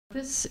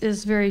This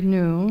is very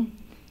new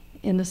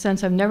in the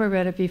sense I've never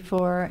read it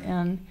before,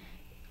 and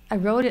I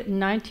wrote it in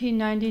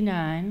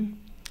 1999,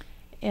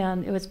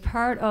 and it was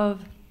part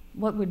of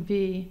what would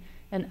be,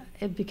 and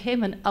it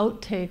became an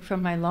outtake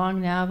from my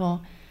long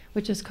novel,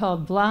 which is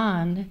called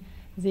Blonde.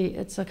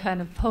 It's a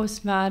kind of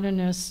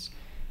postmodernist,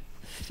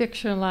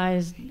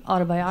 fictionalized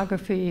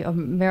autobiography of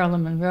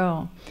Marilyn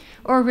Monroe,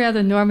 or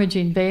rather Norma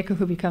Jean Baker,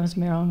 who becomes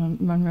Marilyn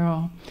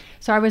Monroe.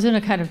 So I was in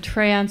a kind of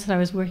trance, and I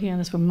was working on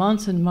this for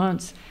months and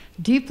months,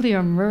 deeply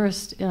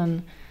immersed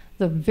in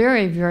the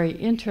very, very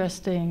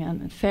interesting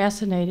and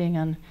fascinating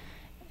and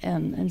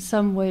in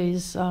some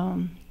ways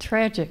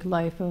tragic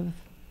life of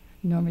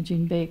Norma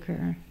Jean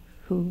Baker,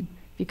 who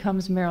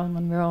becomes Marilyn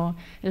Monroe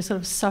and is sort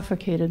of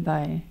suffocated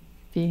by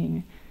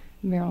being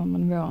Marilyn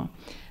Monroe.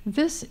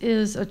 This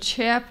is a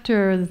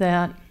chapter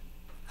that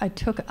I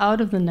took out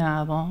of the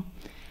novel.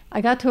 I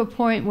got to a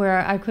point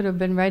where I could have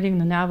been writing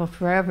the novel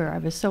forever. I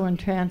was so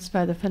entranced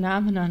by the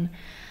phenomenon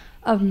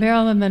of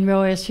Marilyn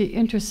Monroe as she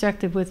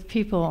intersected with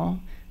people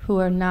who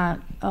are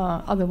not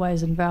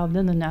otherwise involved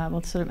in the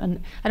novel, sort of,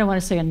 and I don't want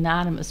to say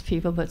anonymous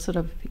people, but sort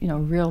of, you know,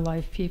 real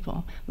life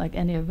people like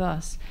any of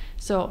us.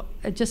 So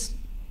it just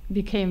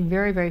became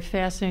very, very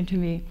fascinating to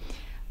me.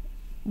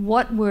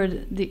 What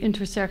would the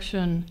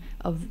intersection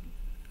of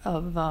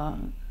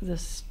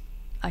this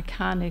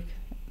iconic,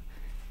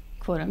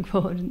 quote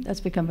unquote,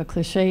 that's become a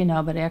cliche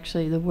now, but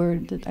actually the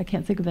word, I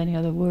can't think of any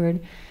other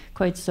word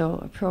quite so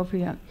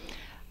appropriate.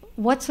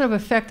 What sort of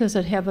effect does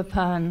it have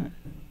upon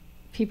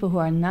people who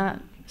are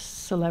not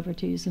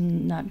celebrities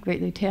and not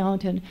greatly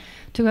talented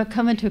to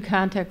come into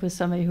contact with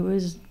somebody who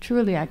is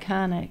truly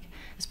iconic,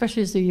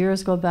 especially as the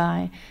years go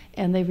by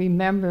and they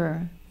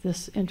remember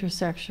this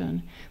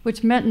intersection,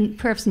 which meant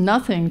perhaps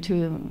nothing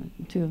to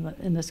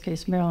in this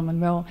case, Marilyn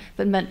Monroe,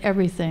 but meant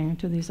everything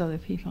to these other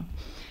people.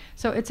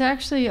 So it's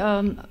actually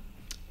a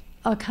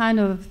kind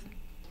of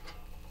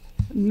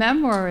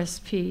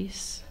memoirist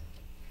piece.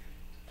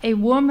 A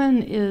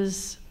woman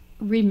is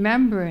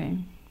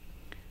remembering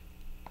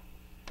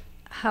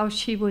how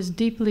she was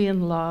deeply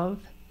in love.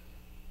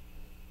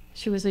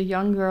 She was a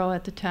young girl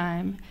at the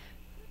time,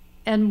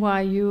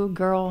 NYU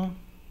girl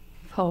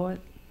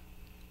poet,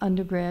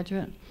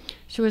 undergraduate.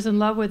 She was in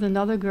love with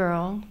another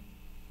girl,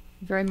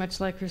 very much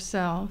like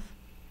herself.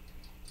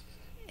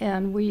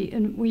 And we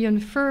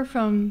infer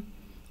from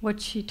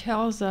what she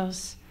tells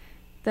us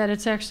that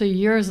it's actually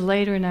years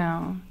later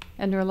now,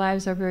 and their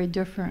lives are very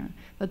different.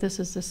 But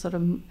this is this sort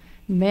of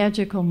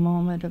magical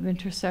moment of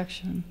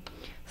intersection.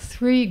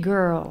 3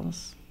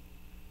 girls.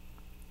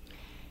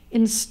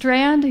 In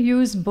Strand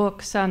used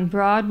books on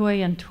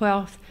Broadway and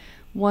 12th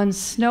one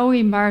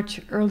snowy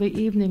March early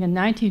evening in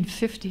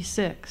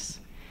 1956.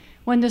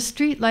 When the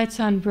streetlights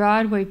on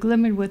Broadway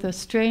glimmered with a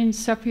strange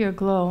sepia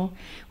glow,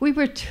 we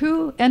were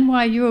 2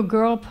 NYU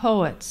girl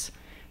poets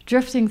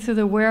drifting through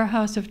the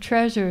warehouse of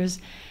treasures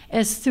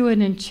as through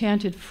an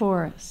enchanted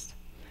forest.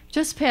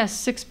 Just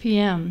past 6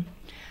 p.m.,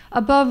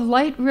 above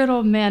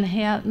light-riddled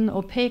Manhattan,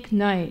 opaque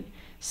night,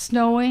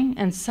 snowing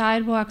and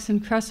sidewalks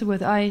encrusted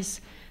with ice,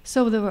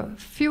 so there were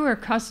fewer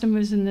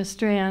customers in the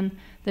Strand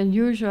than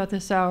usual at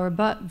this hour,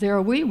 but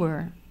there we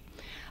were.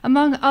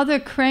 Among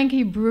other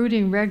cranky,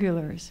 brooding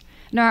regulars,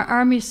 in our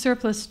army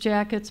surplus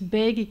jackets,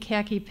 baggy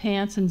khaki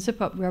pants, and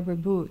zip-up rubber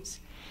boots,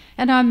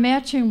 and our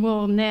matching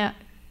wool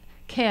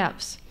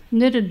caps,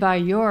 knitted by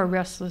your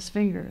restless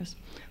fingers,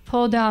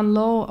 pulled down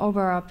low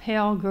over our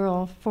pale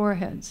girl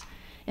foreheads,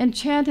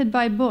 enchanted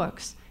by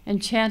books,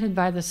 enchanted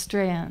by the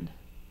Strand.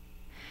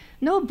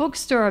 No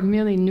bookstore of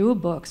merely new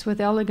books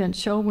with elegant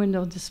show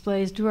window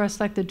displays drew us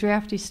like the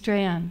drafty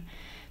Strand.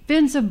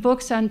 Bins of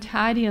books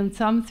untidy and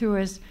thumbed through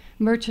as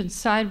merchant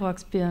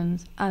sidewalks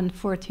bins on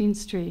 14th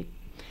Street.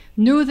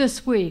 New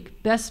this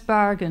week, best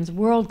bargains,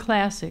 world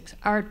classics,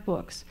 art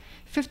books,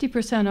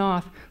 50%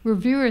 off,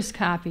 reviewers'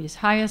 copies,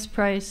 highest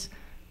price,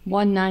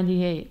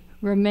 $1.98,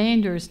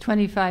 remainders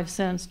 25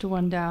 cents to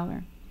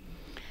 $1.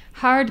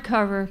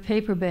 Hardcover,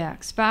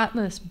 paperback,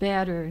 spotless,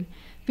 battered,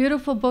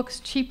 beautiful books,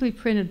 cheaply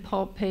printed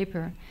pulp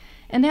paper.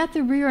 And at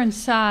the rear and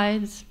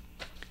sides,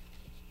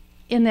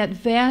 in that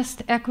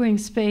vast echoing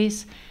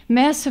space,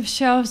 massive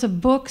shelves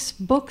of books,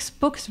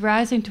 books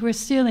rising to a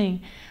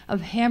ceiling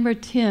of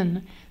hammered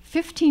tin,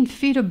 15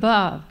 feet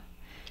above.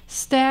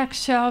 Stacked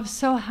shelves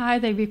so high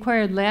they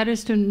required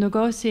ladders to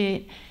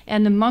negotiate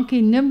and the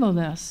monkey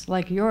nimbleness,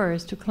 like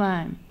yours, to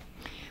climb.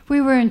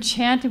 We were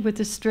enchanted with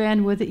the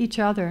Strand, with each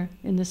other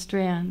in the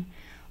Strand,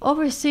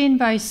 overseen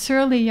by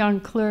surly young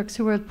clerks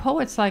who were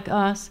poets like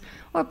us,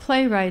 or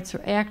playwrights,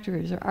 or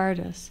actors, or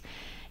artists.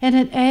 And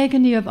in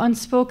agony of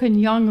unspoken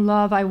young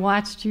love, I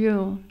watched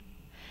you.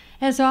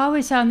 As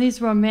always on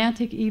these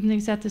romantic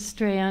evenings at the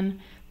Strand,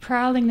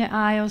 prowling the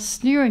aisles,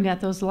 sneering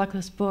at those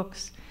luckless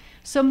books,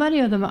 so many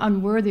of them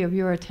unworthy of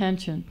your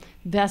attention,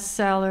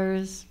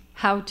 bestsellers,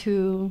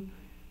 how-to,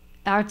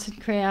 arts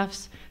and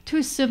crafts,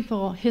 too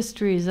simple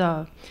histories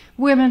of,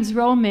 women's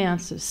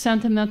romances,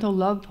 sentimental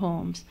love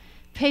poems,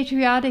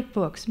 patriotic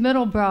books,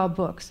 middlebrow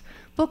books,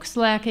 books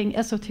lacking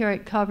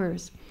esoteric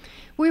covers.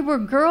 We were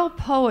girl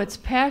poets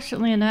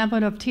passionately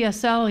enamored of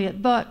T.S.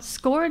 Eliot, but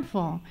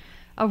scornful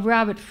of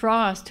Robert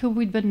Frost, who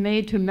we'd been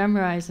made to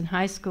memorize in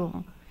high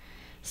school.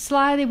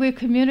 Slyly, we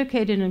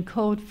communicated in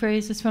code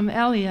phrases from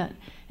Eliot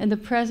in the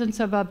presence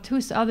of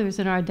obtuse others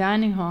in our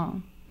dining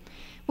hall.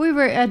 We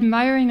were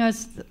admiring,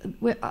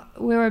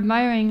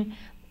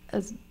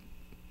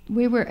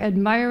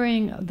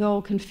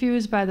 though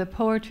confused by the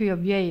poetry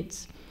of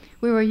Yeats.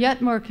 We were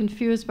yet more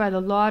confused by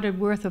the lauded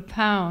worth of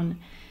Pound,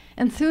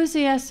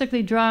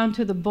 enthusiastically drawn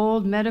to the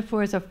bold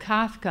metaphors of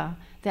Kafka,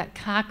 that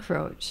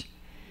cockroach,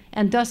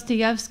 and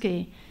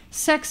Dostoevsky.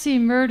 Sexy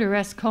murder,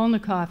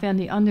 Raskolnikov, and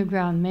the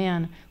underground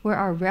man were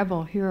our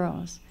rebel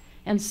heroes.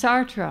 And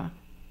Sartre,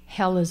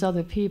 hell is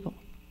other people.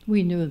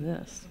 We knew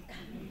this.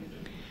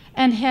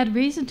 And had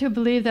reason to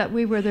believe that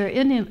we were their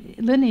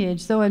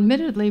lineage, though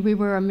admittedly we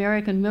were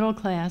American middle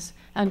class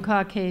and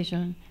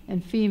Caucasian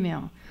and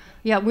female.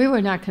 Yet we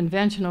were not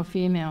conventional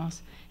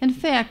females. In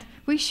fact,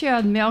 we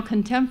shared male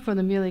contempt for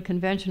the merely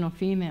conventional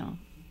female.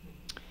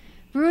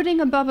 Brooding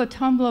above a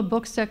tumble of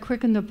books that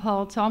quickened the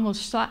pulse,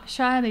 almost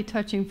shyly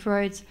touching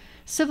Freud's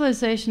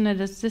Civilization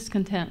and Its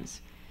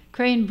Discontents,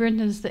 Crane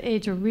Brinton's The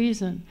Age of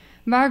Reason,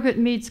 Margaret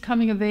Mead's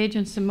Coming of Age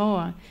in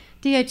Samoa,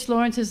 D.H.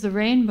 Lawrence's The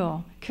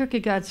Rainbow,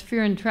 Kierkegaard's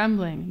Fear and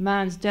Trembling,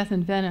 Mann's Death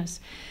in Venice.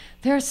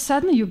 There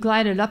suddenly you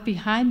glided up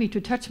behind me to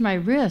touch my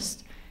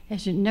wrist,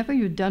 as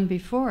you'd done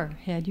before,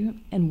 had you,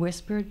 and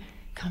whispered,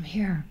 "Come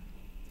here,"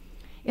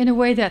 in a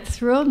way that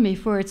thrilled me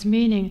for its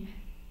meaning.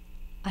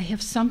 I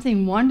have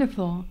something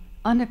wonderful,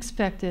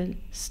 unexpected,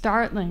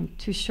 startling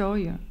to show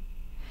you.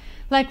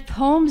 Like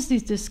poems,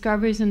 these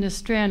discoveries in the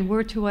Strand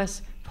were to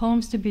us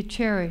poems to be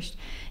cherished,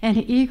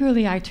 and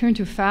eagerly I turned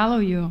to follow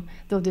you,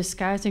 though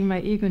disguising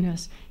my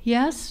eagerness.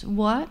 Yes,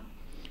 what?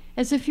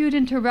 As if you'd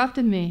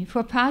interrupted me,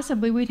 for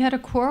possibly we'd had a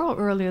quarrel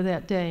earlier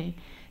that day,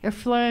 a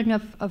flaring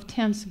of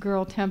tense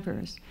girl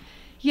tempers.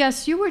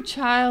 Yes, you were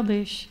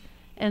childish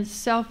and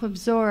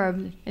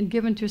self-absorbed and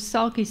given to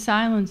sulky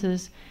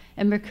silences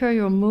and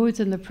mercurial moods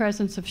in the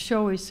presence of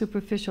showy,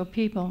 superficial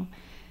people.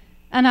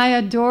 And I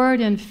adored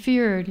and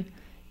feared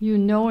you,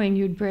 knowing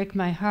you'd break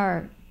my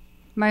heart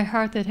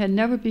that had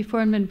never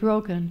before been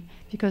broken,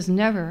 because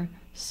never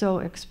so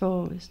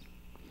exposed.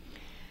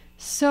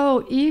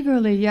 So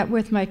eagerly, yet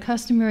with my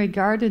customary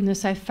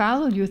guardedness, I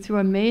followed you through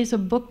a maze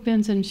of book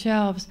bins and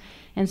shelves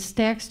and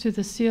stacks to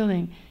the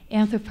ceiling: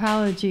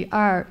 anthropology,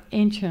 art,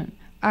 ancient,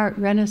 art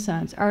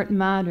Renaissance, art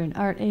modern,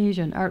 art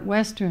Asian, art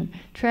Western,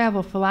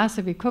 travel,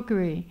 philosophy,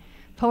 cookery,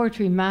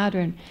 poetry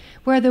modern,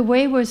 where the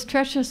way was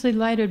treacherously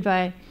lighted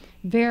by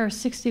bare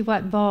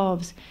 60-watt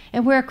bulbs,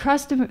 and where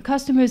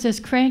customers as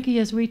cranky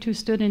as we two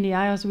stood in the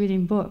aisles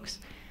reading books,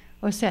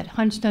 or sat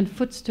hunched on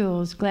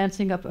footstools,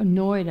 glancing up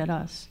annoyed at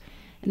us.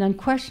 And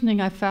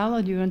unquestioning, I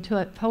followed you until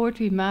at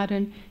Poetry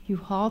Modern you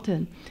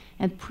halted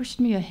and pushed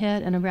me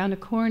ahead and around a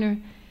corner,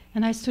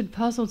 and I stood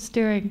puzzled,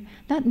 staring,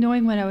 not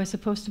knowing what I was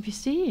supposed to be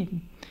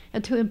seeing,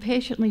 until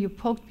impatiently you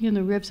poked me in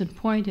the ribs and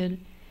pointed.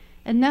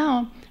 And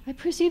now I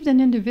perceived an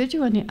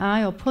individual in the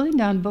aisle pulling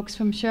down books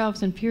from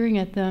shelves and peering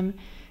at them,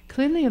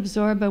 clearly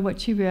absorbed by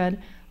what she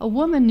read, a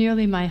woman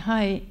nearly my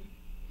height.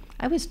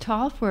 I was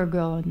tall for a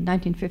girl in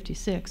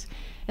 1956,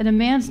 and a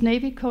man's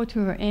navy coat to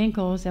her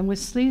ankles and with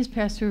sleeves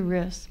past her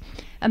wrists,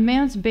 a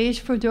man's beige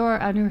fedora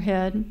on her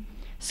head,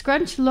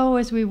 scrunched low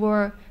as we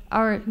wore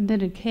our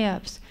knitted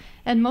caps,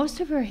 and most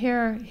of her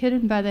hair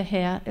hidden by the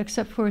hat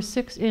except for a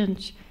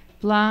 6-inch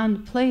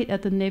blonde plait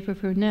at the nape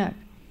of her neck.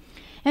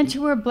 And she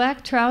wore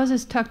black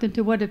trousers tucked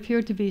into what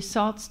appeared to be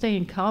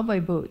salt-stained cowboy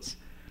boots.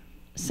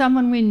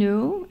 Someone we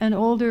knew, an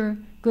older,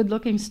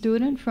 good-looking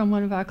student from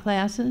one of our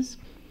classes,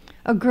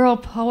 a girl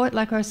poet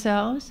like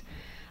ourselves.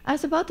 I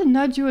was about to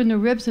nudge you in the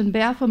ribs in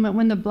bafflement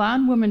when the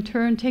blonde woman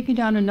turned, taking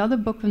down another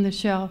book from the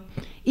shelf,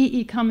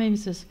 E.E.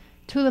 Cummings's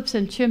Tulips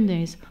and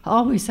Chimneys.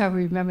 Always I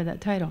remember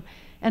that title.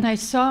 And I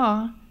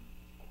saw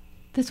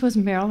this was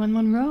Marilyn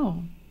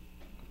Monroe.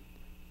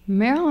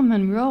 Marilyn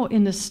Monroe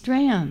in the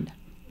Strand,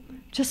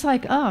 just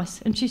like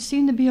us, and she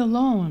seemed to be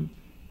alone.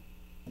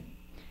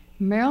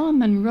 Marilyn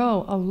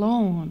Monroe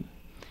alone,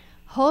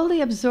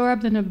 wholly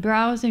absorbed in a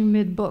browsing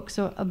mid-book,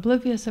 so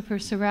oblivious of her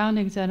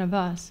surroundings and of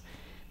us.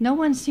 No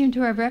one seemed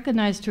to have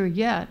recognized her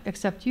yet,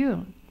 except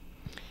you.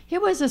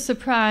 It was a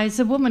surprise.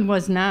 The woman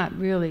was not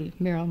really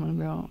Marilyn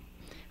Monroe,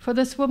 for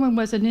this woman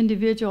was an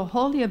individual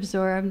wholly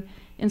absorbed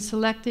in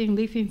selecting,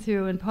 leafing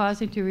through, and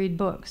pausing to read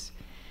books.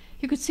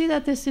 You could see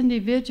that this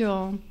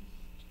individual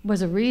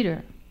was a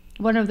reader,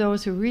 one of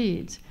those who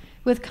reads,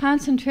 with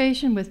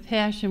concentration, with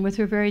passion, with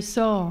her very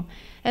soul.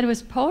 And it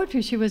was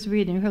poetry she was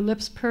reading, her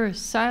lips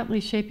pursed,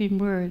 silently shaping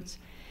words.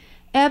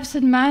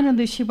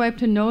 Absent-mindedly, she wiped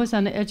her nose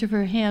on the edge of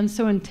her hand,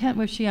 so intent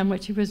was she on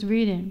what she was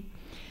reading.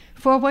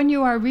 For when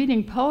you are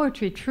reading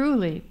poetry,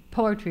 truly,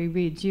 poetry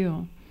reads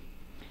you.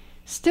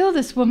 Still,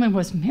 this woman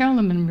was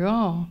Marilyn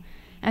Monroe,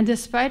 and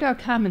despite our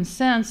common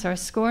sense, our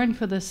scorn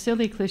for the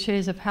silly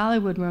cliches of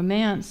Hollywood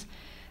romance,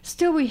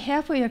 still we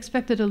halfway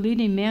expected a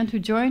leading man to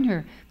join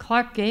her,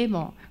 Clark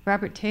Gable,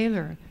 Robert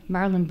Taylor,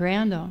 Marlon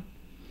Brando.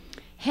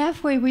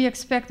 Halfway we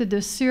expected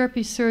the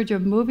syrupy surge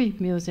of movie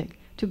music,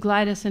 to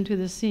glide us into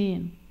the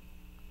scene.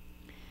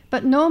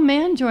 But no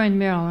man joined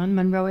Marilyn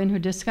Monroe in her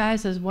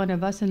disguise as one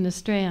of us in the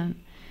Strand.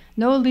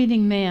 No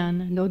leading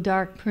man, no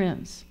dark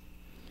prince.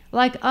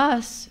 Like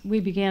us, we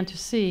began to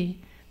see,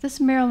 this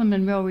Marilyn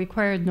Monroe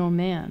required no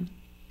man.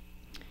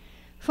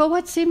 For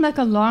what seemed like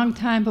a long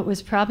time, but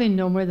was probably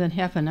no more than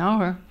half an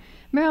hour,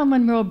 Marilyn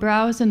Monroe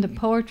browsed in the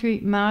poetry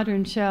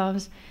modern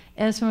shelves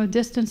as from a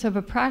distance of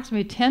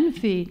approximately 10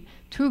 feet,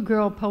 two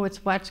girl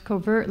poets watched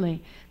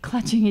covertly,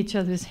 clutching each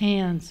other's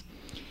hands.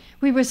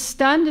 We were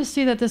stunned to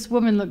see that this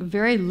woman looked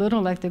very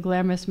little like the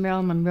glamorous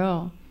Marilyn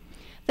Monroe.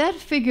 That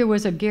figure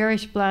was a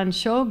garish blonde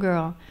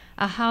showgirl,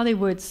 a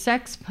Hollywood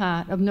sex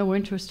pot of no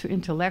interest to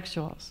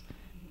intellectuals.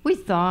 We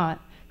thought,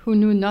 who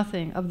knew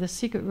nothing of the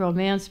secret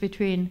romance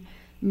between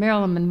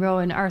Marilyn Monroe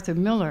and Arthur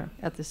Miller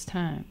at this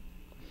time.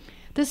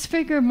 This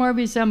figure more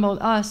resembled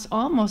us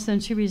almost than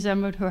she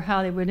resembled her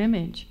Hollywood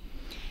image.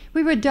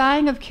 We were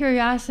dying of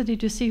curiosity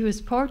to see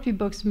whose poetry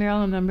books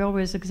Marilyn Monroe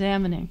was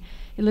examining.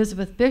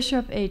 Elizabeth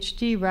Bishop,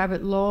 H.G.,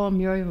 Robert Lowell,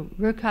 Muriel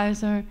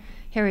Rukeyser,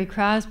 Harry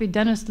Crosby,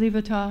 Dennis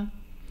Levertov.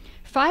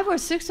 5 or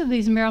 6 of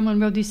these Marilyn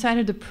Monroe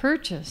decided to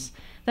purchase,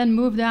 then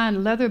moved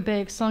on, leather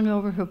bag slung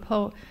over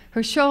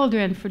her shoulder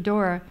and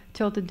fedora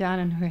tilted down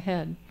on her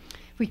head.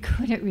 We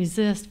couldn't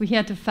resist. We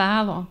had to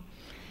follow.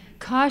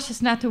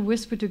 Cautious not to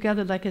whisper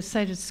together like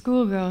excited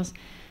schoolgirls,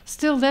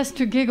 still less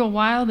to giggle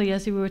wildly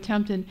as we were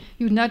tempted.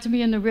 You nudged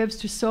me in the ribs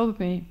to sober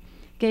me,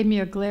 gave me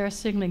a glare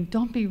signaling,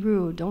 don't be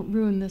rude, don't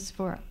ruin this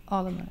for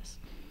all of us.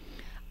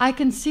 I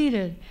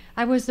conceded.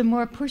 I was the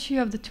more pushy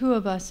of the two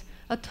of us,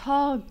 a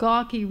tall,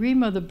 gawky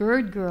Rima the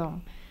bird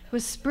girl,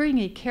 with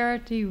springy,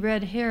 carroty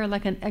red hair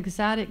like an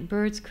exotic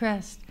bird's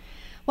crest,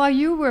 while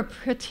you were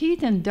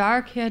petite and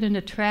dark-haired and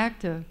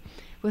attractive,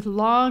 with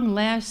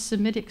long-lashed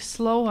Semitic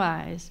slow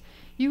eyes.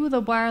 You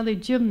the wily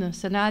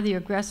gymnast and I the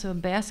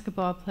aggressive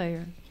basketball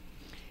player.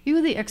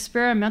 You the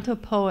experimental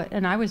poet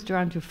and I was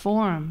drawn to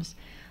forms,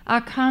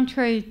 our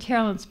contrary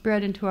talents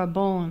bred into our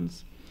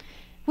bones.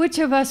 Which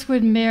of us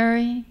would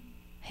marry,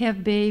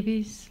 have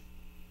babies,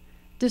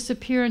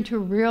 disappear into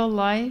real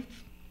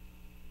life?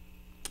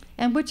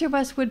 And which of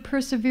us would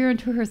persevere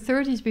into her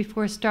 30s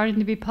before starting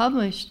to be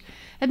published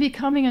and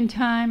becoming in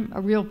time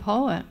a real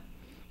poet?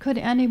 Could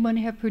anyone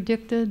have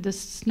predicted the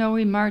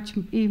snowy March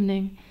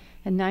evening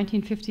in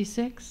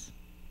 1956?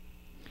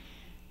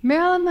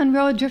 Marilyn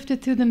Monroe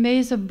drifted through the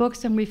maze of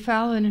books and we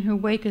followed in her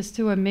wake as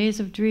through a maze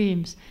of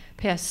dreams,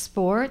 past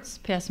sports,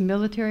 past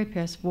military,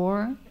 past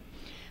war,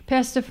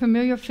 past the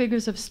familiar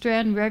figures of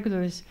Strand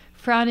regulars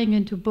frowning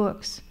into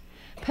books,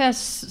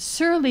 past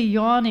surly,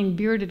 yawning,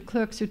 bearded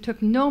clerks who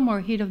took no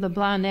more heed of the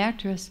blonde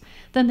actress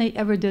than they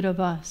ever did of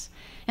us,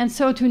 and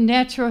so to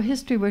natural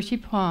history where she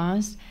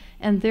paused,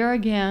 and there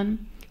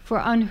again,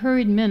 for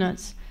unhurried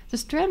minutes, the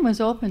Strand was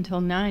open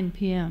till 9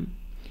 p.m.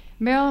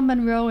 Marilyn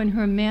Monroe in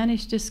her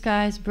mannish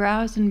disguise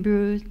browsed and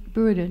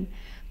brooded,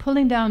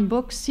 pulling down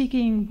books,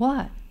 seeking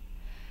what?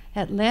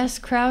 At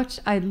last crouched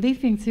I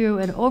leafing through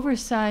an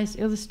oversized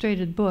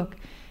illustrated book.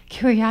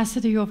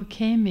 Curiosity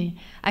overcame me.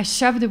 I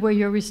shoved away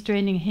your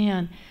restraining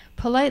hand.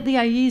 Politely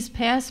I eased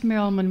past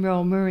Marilyn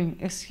Monroe, murmuring,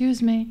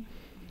 "Excuse me,"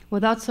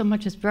 without so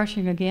much as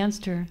brushing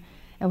against her,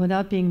 and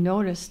without being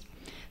noticed.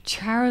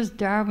 Charles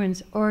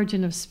Darwin's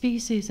Origin of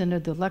Species in a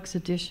deluxe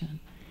edition.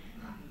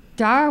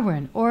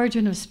 Darwin,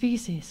 Origin of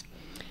Species.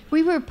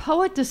 We were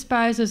poet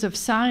despisers of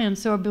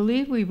science, or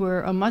believed we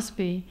were, or must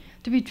be,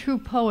 to be true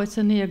poets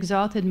in the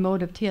exalted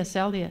mode of T.S.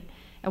 Eliot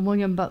and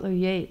William Butler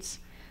Yeats.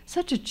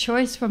 Such a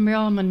choice for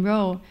Marilyn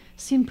Monroe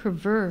seemed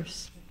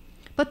perverse.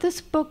 But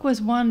this book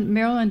was one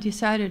Marilyn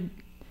decided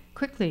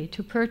quickly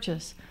to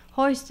purchase,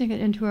 hoisting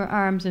it into her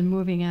arms and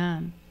moving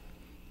on.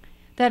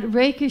 That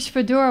rakish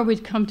fedora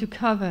we'd come to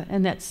covet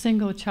and that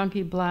single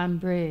chunky blonde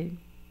braid.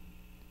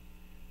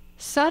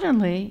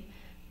 Suddenly,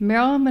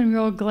 Marilyn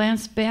Monroe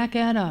glanced back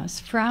at us,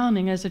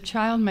 frowning as a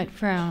child might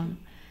frown.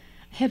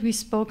 Had we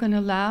spoken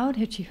aloud?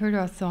 Had she heard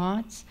our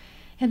thoughts?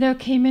 And there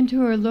came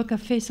into her look a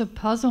face of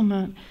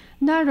puzzlement,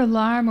 not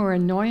alarm or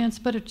annoyance,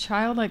 but a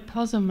childlike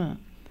puzzlement.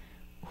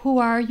 Who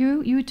are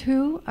you? You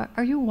too?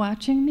 Are you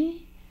watching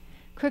me?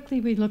 Quickly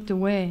we looked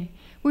away.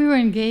 We were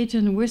engaged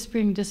in a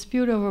whispering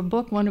dispute over a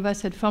book one of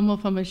us had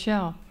fumbled from a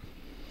shelf.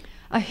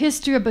 A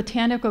history of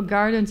botanical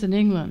gardens in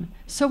England.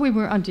 So we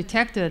were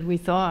undetected, we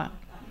thought.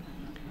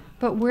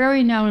 But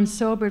wary now and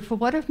sobered, for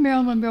what if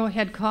Marilyn Monroe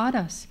had caught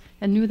us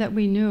and knew that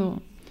we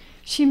knew?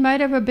 She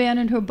might have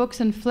abandoned her books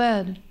and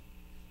fled.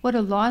 What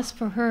a loss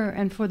for her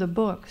and for the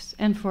books,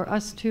 and for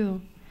us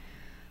too.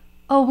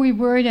 Oh, we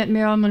worried at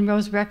Marilyn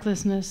Monroe's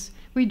recklessness.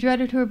 We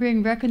dreaded her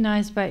being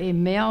recognized by a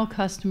male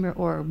customer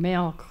or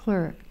male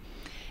clerk.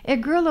 A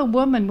girl or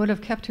woman would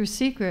have kept her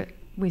secret,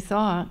 we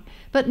thought,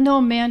 but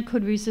no man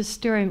could resist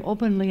staring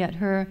openly at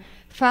her,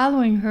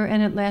 following her,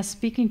 and at last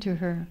speaking to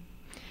her.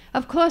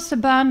 Of course, the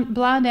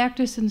blonde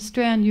actress in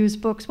Strand used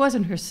books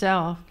wasn't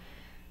herself,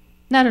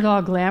 not at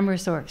all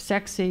glamorous or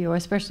sexy or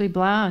especially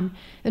blonde,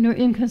 in her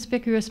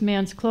inconspicuous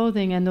man's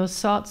clothing and those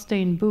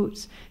salt-stained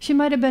boots. She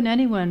might have been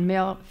anyone,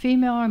 male,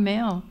 female, or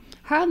male,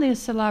 hardly a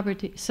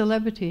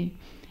celebrity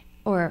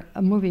or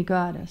a movie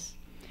goddess.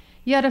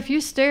 Yet if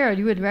you stared,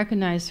 you would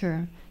recognize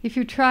her. If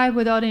you tried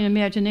without any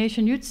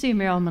imagination, you'd see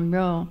Marilyn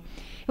Monroe.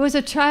 It was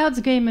a child's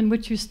game in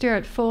which you stare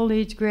at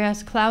foliage,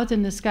 grass, clouds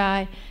in the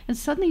sky, and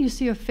suddenly you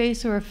see a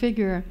face or a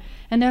figure,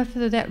 and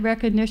after that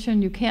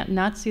recognition, you can't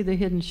not see the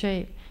hidden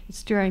shape. It's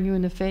staring you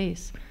in the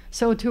face.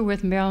 So too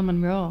with Marilyn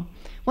Monroe.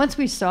 Once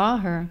we saw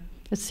her,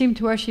 it seemed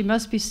to us she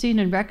must be seen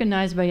and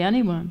recognized by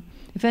anyone,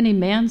 if any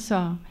man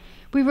saw.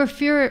 We were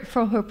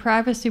fearful her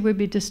privacy would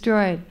be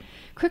destroyed.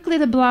 Quickly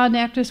the blonde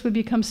actress would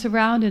become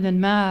surrounded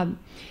and mobbed.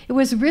 It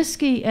was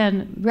risky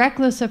and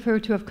reckless of her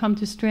to have come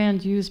to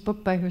Strand's used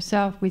book by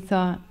herself, we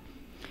thought.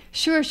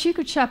 Sure, she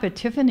could shop at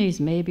Tiffany's,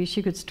 maybe.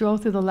 She could stroll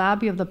through the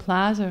lobby of the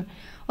Plaza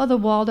or the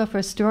Waldorf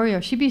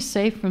Astoria. She'd be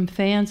safe from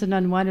fans and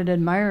unwanted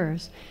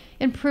admirers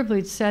in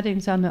privileged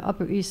settings on the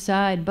Upper East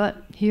Side.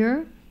 But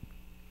here,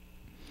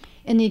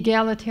 in the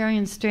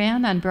egalitarian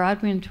Strand on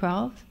Broadway and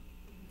 12th,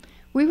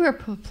 we were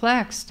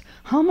perplexed.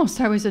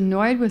 Almost I was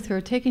annoyed with her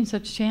taking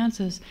such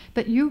chances,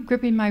 but you,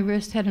 gripping my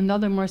wrist, had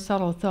another more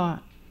subtle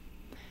thought.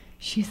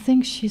 She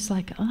thinks she's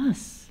like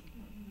us.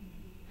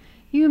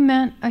 You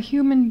meant a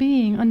human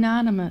being,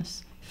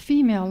 anonymous,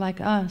 female like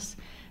us,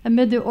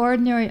 amid the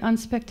ordinary,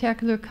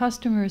 unspectacular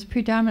customers,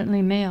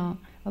 predominantly male,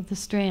 of the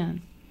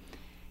Strand.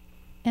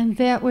 And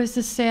that was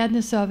the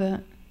sadness of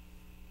it,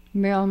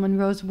 Marilyn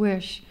Monroe's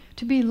wish,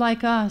 to be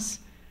like us,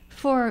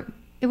 for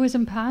it was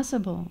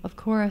impossible, of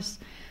course,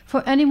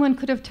 for anyone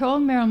could have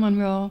told Marilyn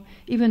Monroe,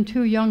 even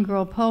two young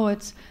girl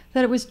poets,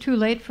 that it was too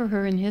late for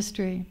her in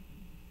history.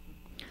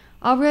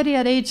 Already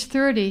at age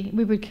 30,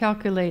 we would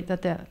calculate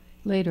that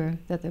later,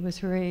 that was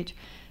her age.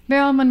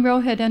 Marilyn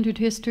Monroe had entered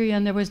history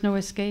and there was no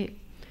escape.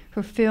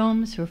 Her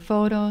films, her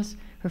photos,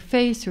 her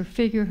face, her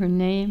figure, her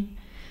name.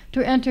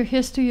 To enter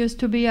history is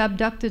to be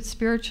abducted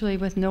spiritually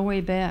with no way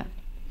back.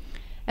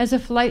 As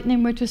if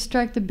lightning were to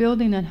strike the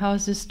building that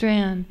housed the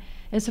Strand,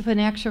 as if an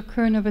actual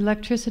current of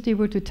electricity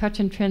were to touch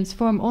and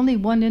transform only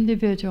one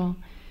individual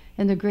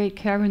in the great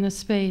cavernous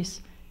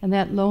space, and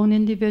that lone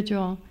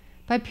individual,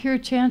 by pure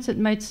chance it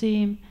might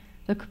seem,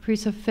 the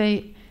caprice of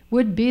fate,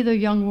 would be the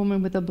young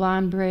woman with the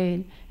blonde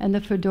braid and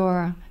the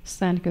fedora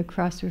slanting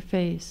across her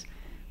face.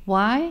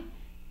 Why?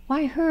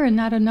 Why her and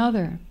not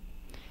another?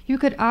 You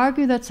could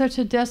argue that such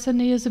a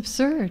destiny is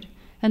absurd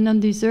and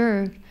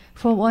undeserved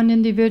for one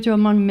individual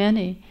among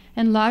many,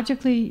 and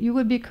logically you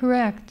would be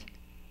correct.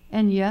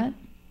 And yet,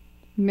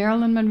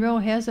 Marilyn Monroe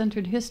has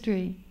entered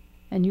history,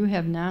 and you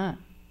have not.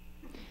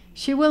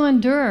 She will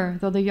endure,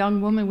 though the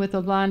young woman with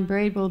the blonde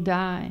braid will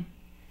die.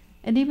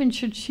 And even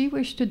should she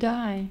wish to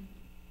die,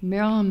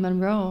 Marilyn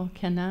Monroe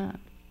cannot.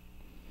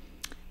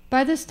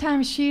 By this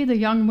time, she, the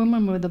young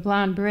woman with the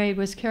blonde braid,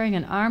 was carrying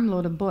an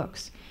armload of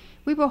books.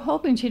 We were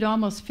hoping she'd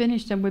almost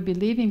finished and would be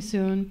leaving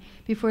soon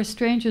before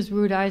strangers'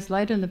 rude eyes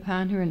lighted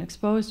upon her and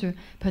exposed her.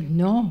 But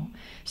no,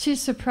 she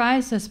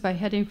surprised us by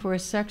heading for a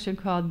section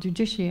called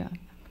Judicia.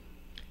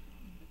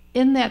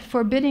 In that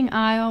forbidding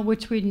aisle,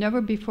 which we'd never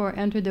before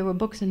entered, there were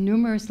books in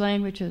numerous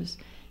languages: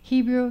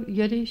 Hebrew,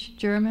 Yiddish,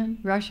 German,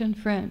 Russian,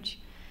 French.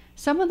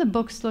 Some of the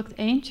books looked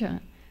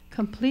ancient,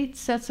 complete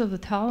sets of the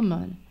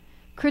Talmud,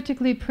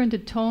 critically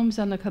printed tomes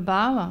on the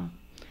Kabbalah.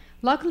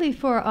 Luckily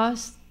for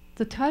us,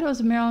 the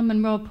titles Marilyn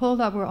Monroe pulled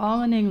up were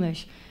all in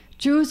English: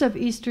 Jews of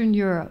Eastern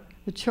Europe,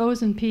 The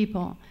Chosen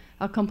People,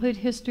 A Complete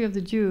History of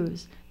the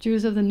Jews,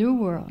 Jews of the New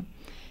World.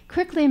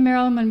 Quickly,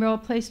 Marilyn Monroe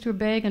placed her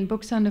bag and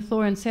books on the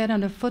floor and sat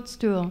on a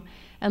footstool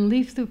and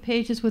leafed through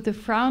pages with the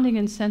frowning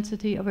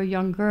intensity of a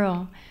young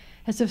girl,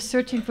 as if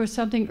searching for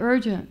something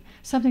urgent,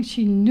 something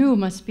she knew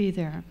must be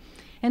there.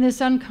 In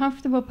this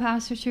uncomfortable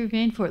posture, she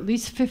remained for at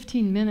least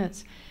 15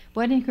 minutes,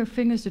 wetting her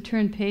fingers to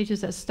turn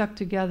pages that stuck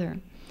together,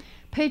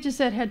 pages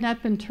that had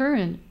not been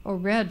turned or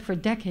read for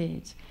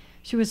decades.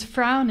 She was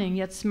frowning,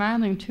 yet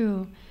smiling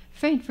too.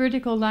 Faint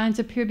vertical lines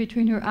appeared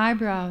between her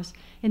eyebrows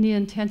in the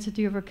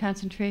intensity of her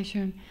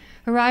concentration.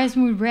 Her eyes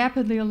moved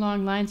rapidly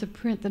along lines of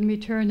print, then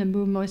returned and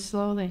moved more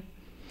slowly.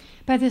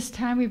 By this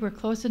time, we were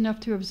close enough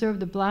to observe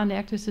the blonde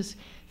actress's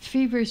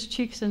feverish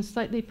cheeks and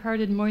slightly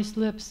parted, moist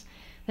lips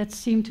that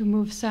seemed to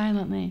move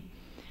silently.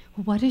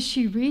 What is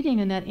she reading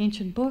in that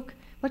ancient book?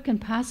 What can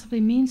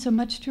possibly mean so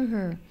much to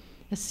her?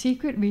 A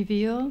secret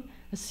revealed?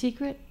 A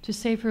secret to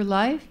save her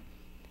life?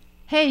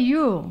 Hey,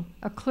 you!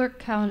 A clerk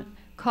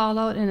called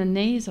out in a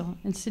nasal,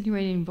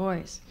 insinuating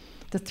voice.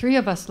 The three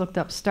of us looked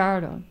up,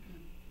 startled.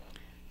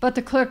 But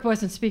the clerk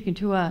wasn't speaking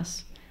to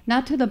us,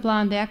 not to the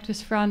blonde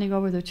actress frowning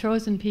over The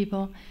Chosen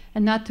People,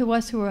 and not to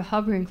us who were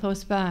hovering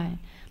close by.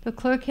 The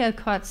clerk had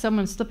caught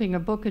someone slipping a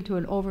book into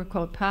an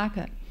overcoat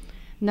pocket,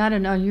 not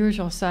an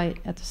unusual sight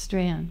at the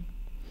Strand.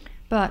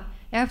 But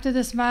after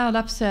this mild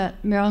upset,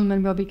 Marilyn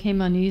Monroe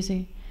became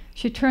uneasy.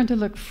 She turned to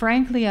look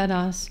frankly at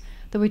us.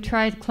 Though we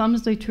tried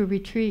clumsily to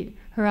retreat,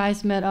 her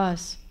eyes met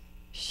us.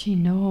 She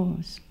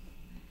knows.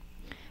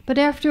 But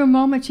after a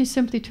moment, she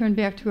simply turned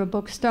back to her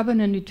book, stubborn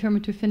and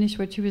determined to finish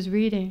what she was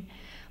reading,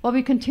 while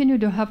we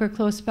continued to hover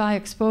close by,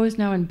 exposed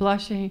now and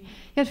blushing,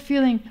 yet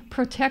feeling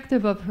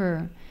protective of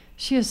her.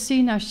 She has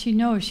seen us, she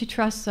knows, she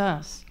trusts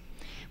us.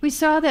 We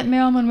saw that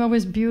Marilyn Monroe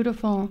was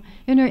beautiful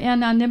in her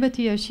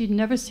anonymity, as she'd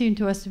never seemed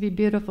to us to be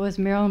beautiful as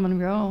Marilyn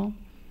Monroe.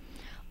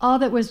 All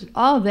that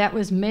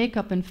was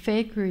makeup and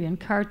fakery and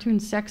cartoon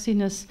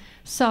sexiness,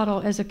 subtle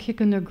as a kick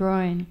in the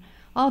groin.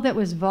 All that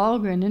was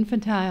vulgar and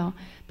infantile.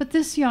 But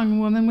this young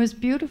woman was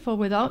beautiful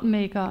without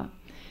makeup,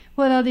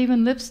 without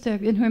even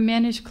lipstick, in her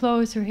mannish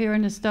clothes, her hair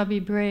in a stubby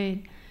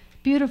braid.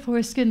 Beautiful,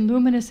 her skin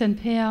luminous and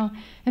pale,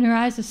 and her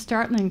eyes a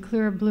startling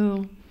clear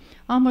blue.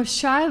 Almost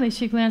shyly,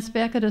 she glanced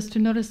back at us to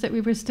notice that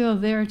we were still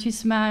there, and she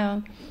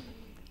smiled.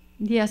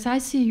 Yes, I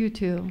see you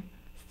too.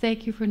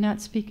 Thank you for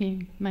not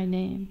speaking my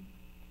name.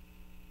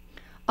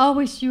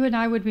 Always you and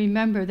I would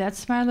remember that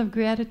smile of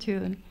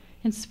gratitude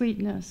and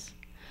sweetness.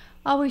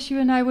 Always you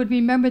and I would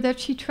remember that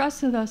she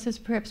trusted us as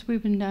perhaps we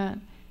would not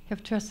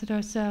have trusted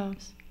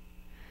ourselves.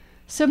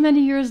 So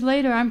many years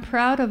later, I'm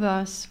proud of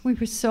us. We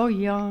were so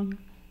young.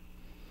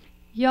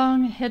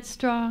 Young,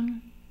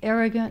 headstrong,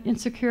 arrogant,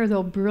 insecure,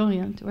 though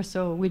brilliant, or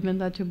so we'd been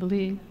led to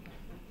believe.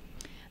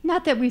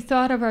 Not that we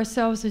thought of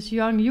ourselves as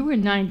young. You were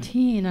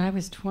 19 and I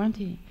was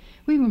 20.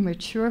 We were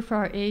mature for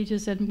our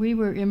ages and we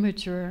were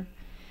immature.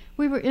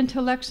 We were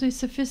intellectually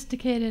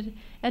sophisticated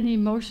and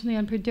emotionally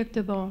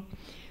unpredictable.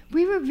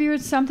 We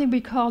revered something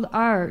we called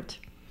art.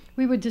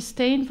 We were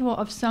disdainful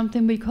of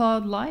something we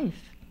called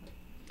life.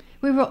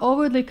 We were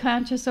overly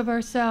conscious of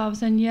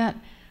ourselves, and yet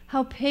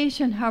how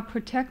patient, how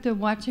protective,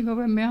 watching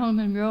over Marilyn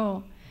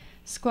Monroe,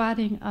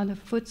 squatting on a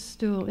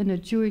footstool in the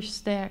Jewish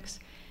stacks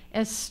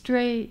as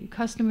stray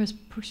customers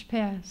pushed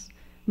past,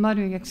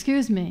 muttering,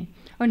 "Excuse me,"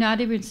 or not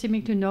even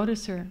seeming to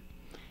notice her,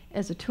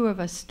 as the two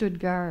of us stood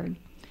guard.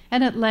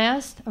 And at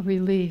last, a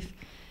relief.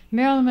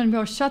 Marilyn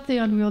Monroe shut the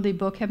unwieldy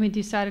book, having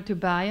decided to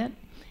buy it,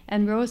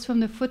 and rose from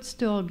the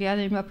footstool,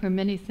 gathering up her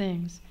many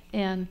things.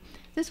 And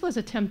this was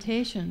a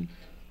temptation.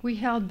 We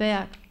held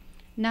back,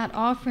 not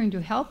offering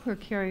to help her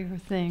carry her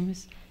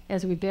things,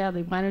 as we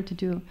badly wanted to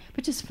do,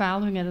 but just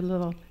following at a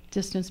little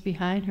distance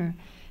behind her,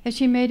 as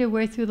she made her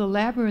way through the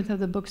labyrinth of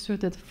the bookstore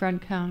to the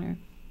front counter.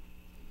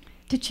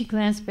 Did she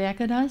glance back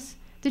at us?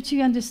 Did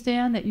she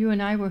understand that you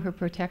and I were her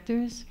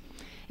protectors?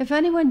 If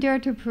anyone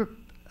dared to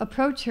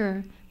approach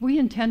her, we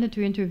intended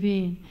to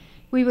intervene.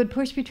 We would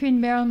push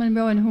between Marilyn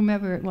Monroe and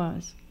whomever it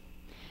was.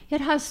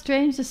 Yet how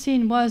strange the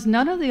scene was.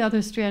 None of the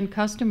other Strand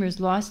customers,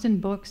 lost in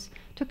books,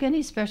 took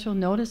any special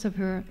notice of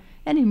her,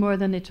 any more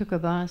than they took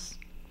of us.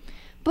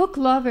 Book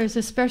lovers,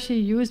 especially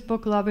used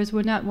book lovers,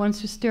 were not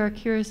ones to stare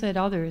curiously at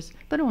others,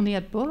 but only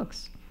at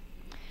books.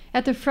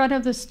 At the front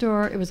of the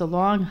store, it was a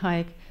long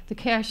hike. The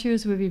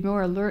cashiers would be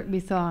more alert,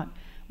 we thought.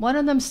 One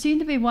of them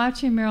seemed to be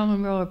watching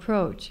Marilyn Monroe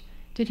approach.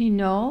 Did he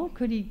know?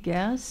 Could he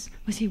guess?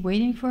 Was he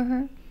waiting for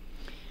her?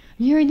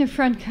 Nearing the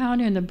front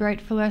counter and the bright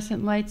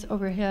fluorescent lights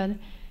overhead,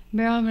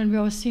 Marilyn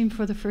Monroe seemed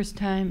for the first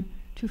time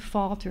to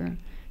falter.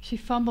 She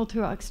fumbled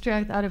to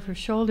extract out of her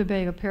shoulder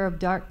bag a pair of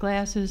dark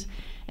glasses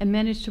and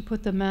managed to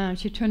put them on.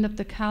 She turned up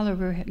the collar of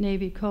her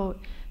navy coat.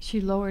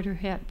 She lowered her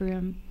hat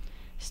brim.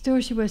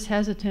 Still she was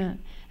hesitant,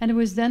 and it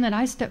was then that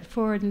I stepped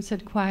forward and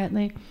said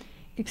quietly,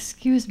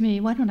 "Excuse me,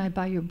 why don't I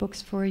buy your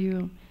books for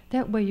you?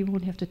 That way you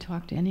won't have to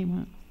talk to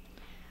anyone."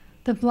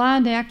 The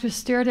blonde actress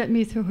stared at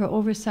me through her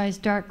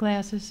oversized dark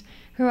glasses.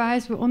 Her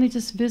eyes were only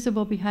just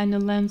visible behind the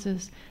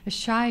lenses, a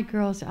shy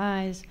girl's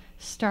eyes,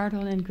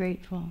 startled and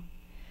grateful.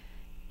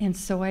 And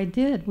so I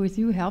did, with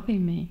you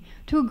helping me.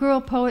 Two girl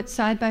poets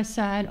side by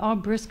side, all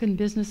brisk and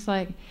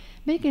businesslike,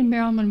 making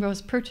Marilyn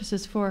Monroe's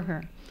purchases for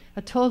her.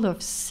 A total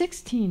of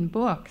 16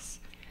 books.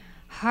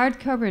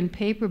 Hardcover and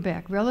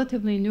paperback,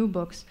 relatively new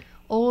books,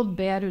 old,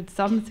 battered,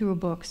 thumb-through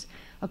books.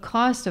 A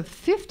cost of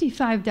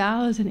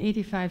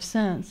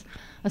 $55.85,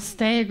 a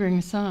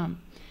staggering sum.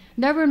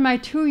 Never in my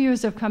 2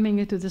 years of coming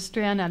into the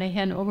Strand had I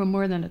handed over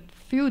more than a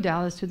few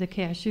dollars to the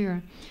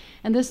cashier.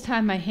 And this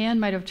time my hand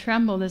might have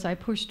trembled as I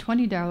pushed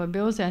 $20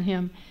 bills at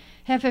him,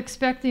 half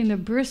expecting the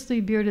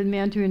bristly bearded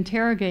man to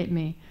interrogate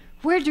me.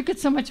 "Where'd you get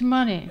so much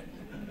money?"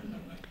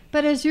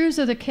 But as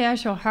usual, the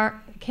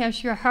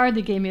cashier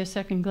hardly gave me a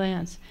second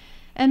glance.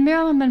 And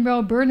Marilyn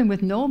Monroe, burdened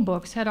with no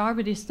books, had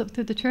already slipped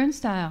through the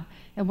turnstile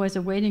and was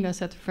awaiting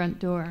us at the front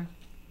door.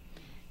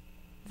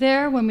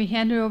 There, when we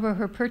handed over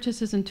her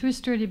purchases in two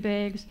sturdy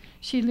bags,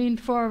 she leaned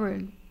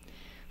forward.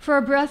 For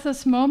a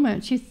breathless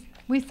moment,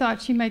 we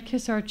thought she might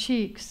kiss our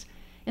cheeks.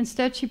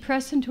 Instead, she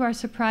pressed into our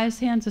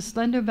surprised hands a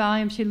slender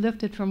volume she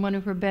lifted from one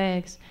of her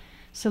bags,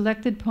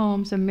 Selected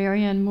Poems of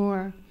Marianne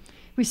Moore.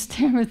 We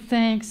stammered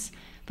thanks,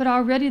 but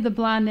already the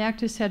blonde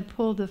actress had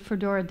pulled the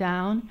fedora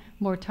down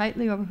more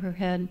tightly over her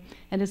head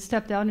and had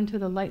stepped out into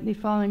the lightly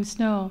falling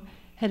snow,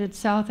 headed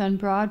south on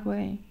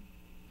Broadway.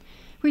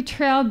 We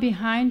trailed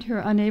behind her,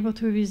 unable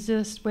to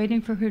resist,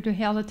 waiting for her to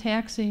hail a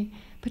taxi,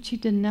 but she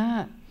did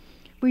not.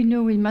 We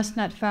knew we must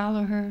not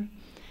follow her.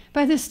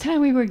 By this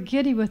time we were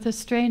giddy with the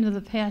strain of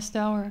the past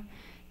hour,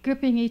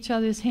 gripping each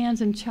other's hands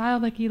in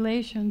childlike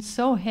elation,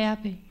 so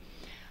happy.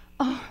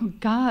 Oh,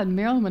 God,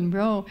 Marilyn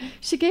Monroe,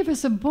 she gave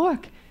us a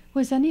book.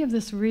 Was any of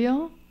this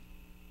real?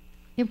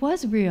 It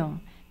was real.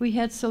 We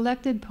had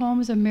selected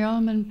poems of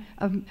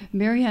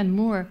Marianne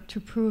Moore to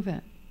prove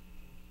it.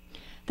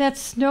 That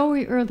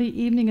snowy early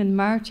evening in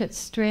March at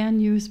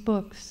Strand Used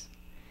Books.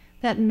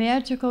 That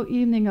magical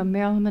evening of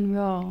Marilyn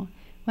Monroe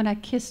when I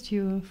kissed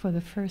you for the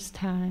first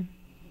time.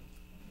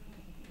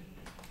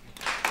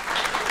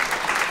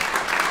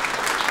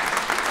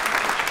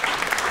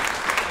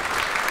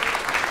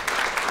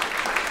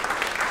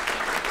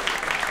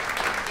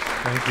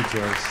 Thank you,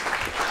 Joyce.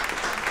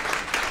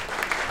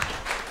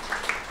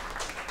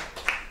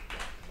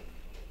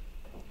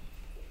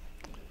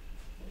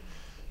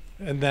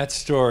 And that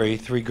story,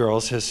 Three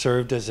Girls, has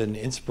served as an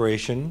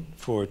inspiration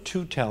for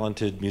two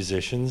talented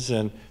musicians,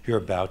 and you're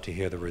about to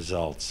hear the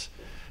results.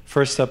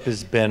 First up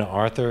is Ben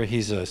Arthur.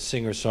 He's a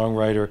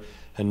singer-songwriter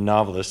and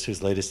novelist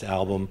whose latest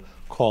album,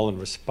 Call and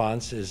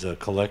Response, is a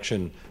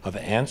collection of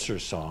answer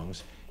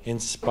songs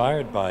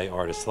inspired by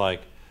artists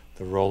like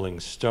the Rolling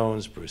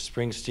Stones, Bruce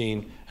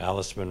Springsteen,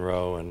 Alice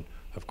Munro, and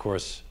of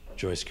course,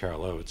 Joyce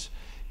Carol Oates.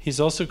 He's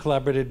also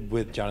collaborated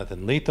with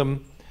Jonathan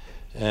Lethem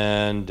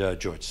and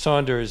George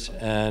Saunders,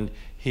 and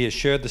he has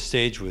shared the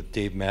stage with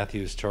Dave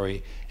Matthews,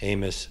 Tori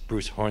Amos,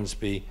 Bruce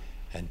Hornsby,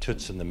 and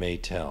Toots and the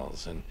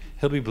Maytals. And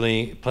he'll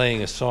be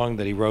playing a song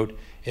that he wrote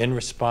in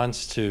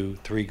response to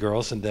Three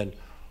Girls, and then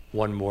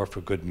one more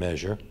for good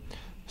measure.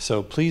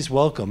 So please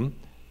welcome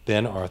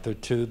Ben Arthur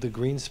to the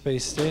Greene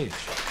Space stage.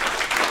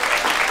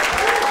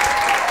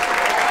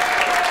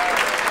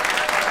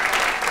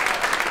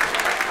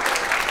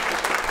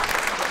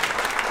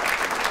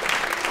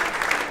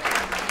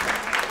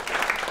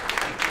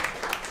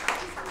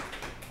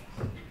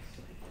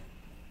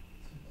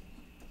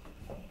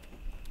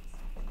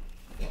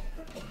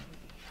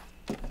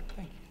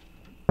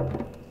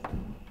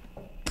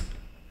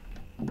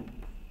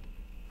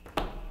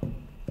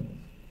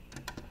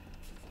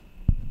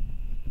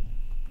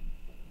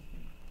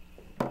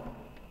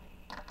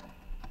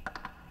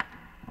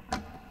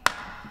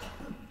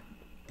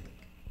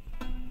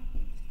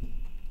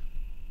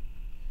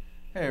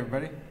 Hey,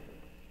 everybody. It's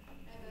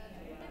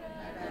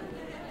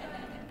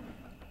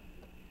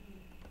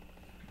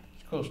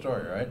a cool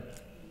story, right?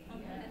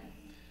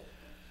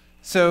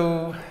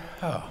 So,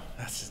 oh,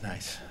 that's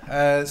nice.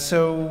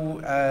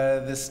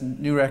 This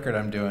new record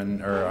I'm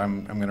doing, or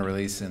I'm going to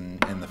release in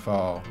the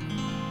fall,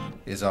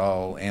 is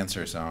all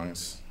answer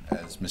songs,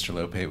 as Mr.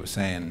 Lopate was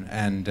saying.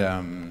 And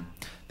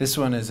this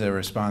one is a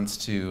response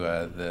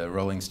to the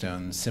Rolling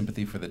Stones'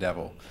 Sympathy for the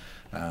Devil,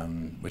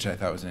 which I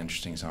thought was an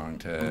interesting song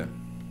to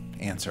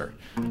answer.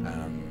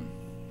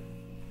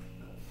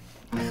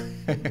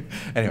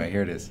 Anyway,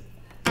 here it is.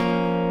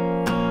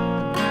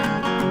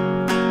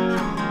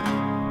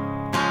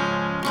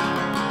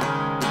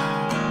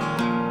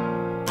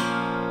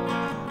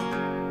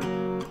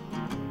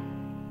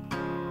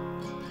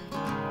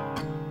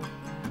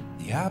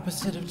 The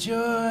opposite of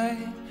joy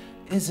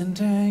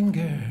isn't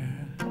anger,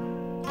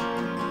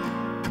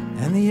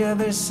 and the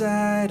other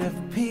side of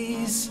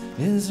peace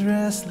is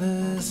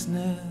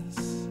restlessness.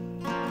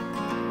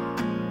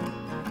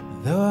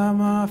 Though I'm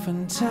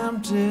often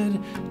tempted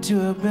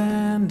to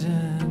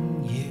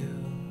abandon you,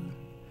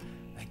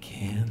 I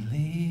can't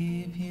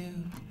leave you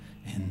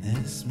in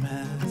this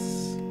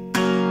mess.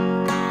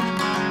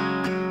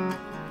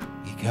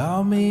 You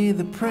call me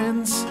the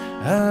prince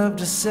of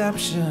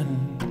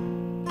deception,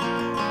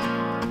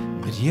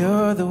 but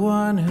you're the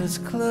one who's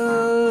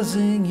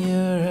closing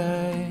your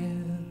eyes.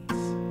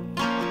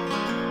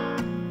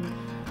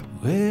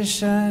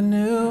 Wish I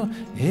knew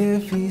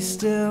if he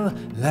still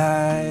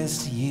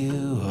lies to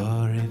you,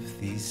 or if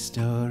these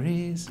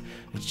stories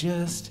are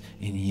just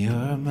in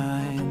your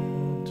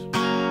mind.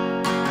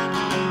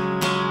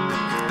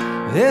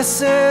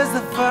 This is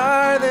the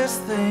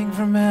farthest thing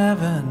from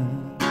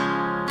heaven.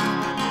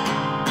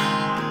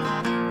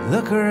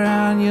 Look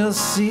around, you'll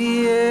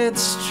see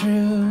it's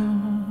true.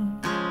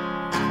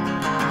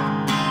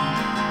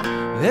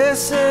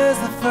 This is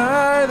the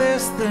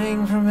farthest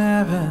thing from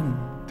heaven.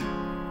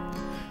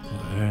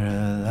 We're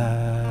a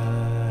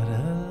lot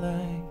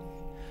alike,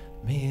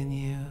 me and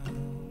you.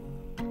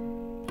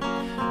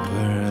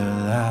 We're a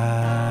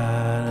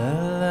lot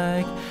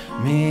alike,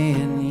 me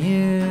and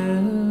you.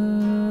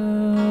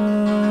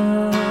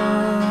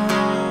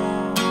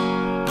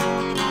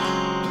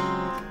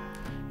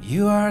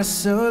 You are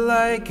so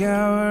like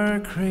our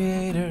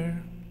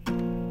Creator.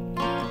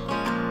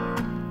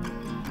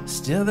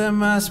 Still there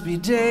must be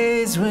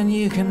days when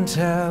you can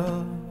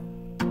tell.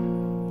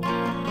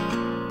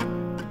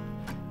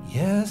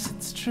 Yes,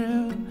 it's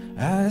true,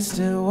 I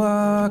still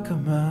walk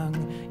among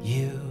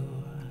you,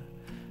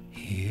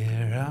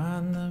 here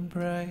on the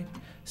bright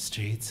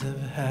streets of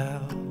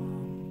hell.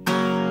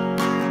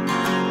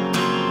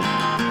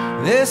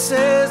 This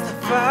is the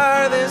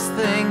farthest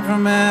thing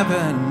from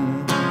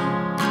heaven.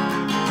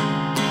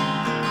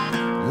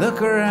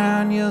 Look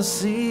around, you'll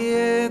see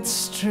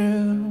it's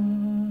true.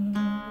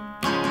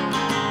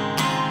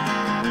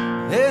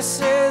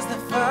 This is the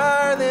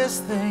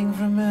farthest thing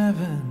from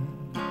heaven.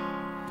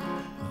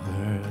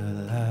 We're a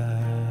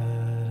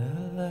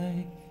lot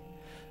alike,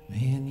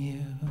 me and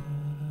you.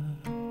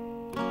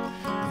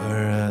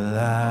 We're a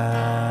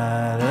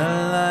lot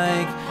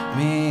alike,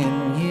 me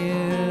and you.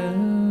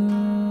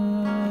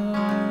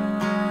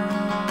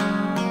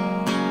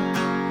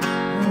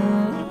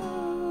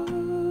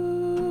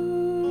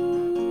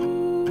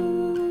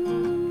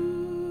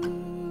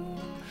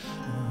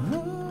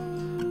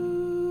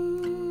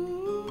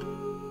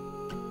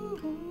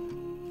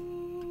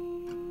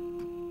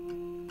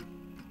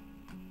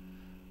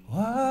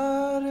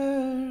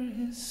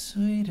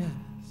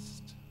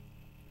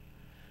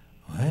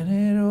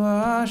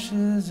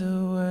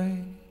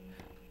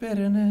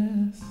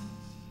 bitterness.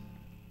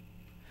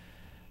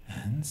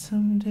 And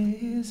some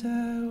days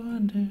I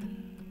wonder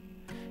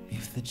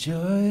if the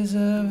joys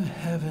of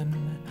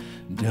heaven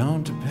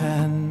don't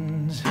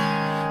depend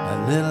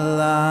a little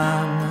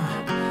on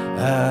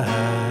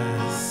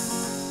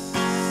us.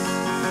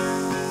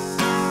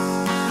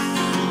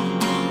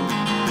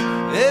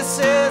 This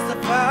is the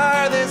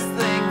farthest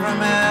thing from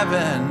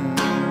heaven.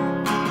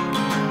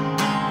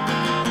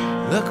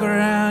 Look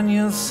around,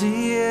 you'll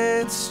see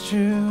it's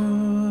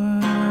true.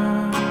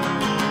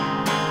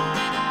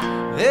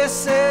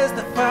 This is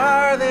the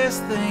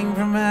farthest thing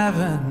from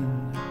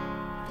heaven.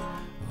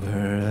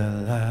 We're a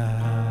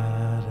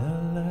lot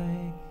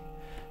alike,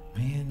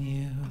 me and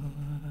you.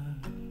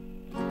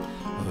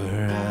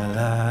 We're a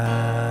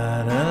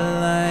lot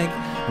alike,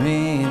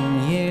 me and you.